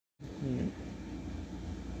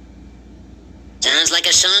Sounds like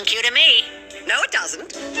a song cue to me. No, it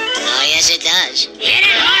doesn't. Oh, yes, it does. Hit it,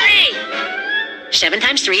 hurry! 7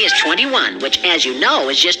 times 3 is 21, which, as you know,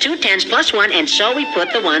 is just 2 tens plus 1, and so we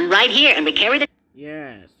put the 1 right here, and we carry the...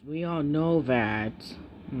 Yes, we all know that.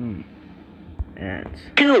 That.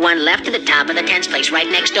 2, 1 left to the top of the tens place right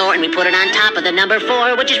next door, and we put it on top of the number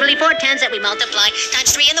 4, which is really 4 tens that we multiply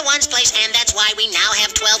Times 3 in the ones place, and that's why we now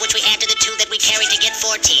have 12, which we add to the 2 that we carry to get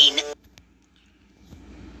 14.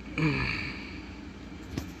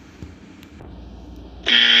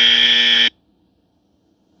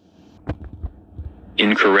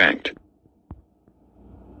 Incorrect.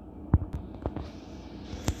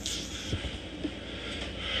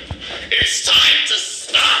 It's time to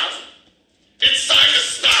stop. It's time to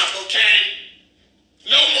stop, okay?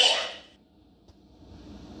 No more.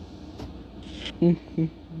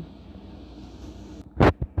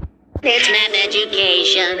 It's math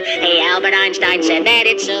education. Hey, Albert Einstein said that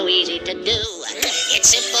it's so easy to do. It's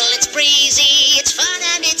simple, it's breezy, it's fun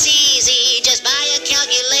and it's easy. Just buy a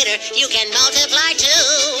calculator, you can multiply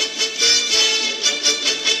too.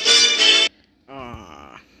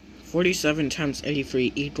 47 times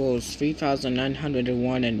 83 equals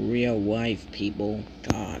 3,901 in real life, people.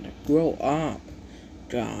 God, grow up.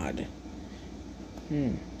 God.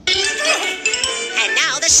 And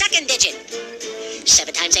now the second digit.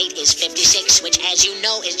 7 times 8 is 56, which, as you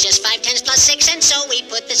know, is just 5 tens plus 6, and so we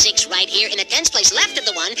put the 6 right here in the tens place left of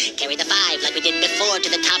the 1, carry the 5 like we did before to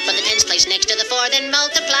the top of the tens place next to the 4, then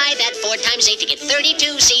multiply that 4 times 8 to get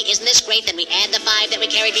 32. See, isn't this great? Then we add the 5 that we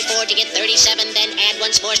carried before to get 37, then add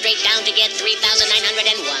once more straight down to get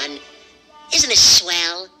 3,901. Isn't this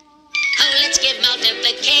swell? Oh, let's give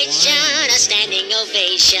multiplication a standing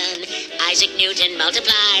ovation. Isaac Newton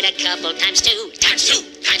multiplied a couple times 2, times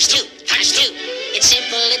 2, times 2, times 2. It's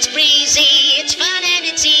simple, it's breezy, it's fun and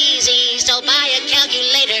it's easy. So buy a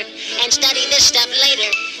calculator and study this stuff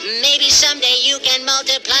later. Maybe someday you can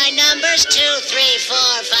multiply numbers 2, 3, 4,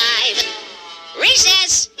 5.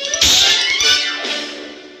 Recess!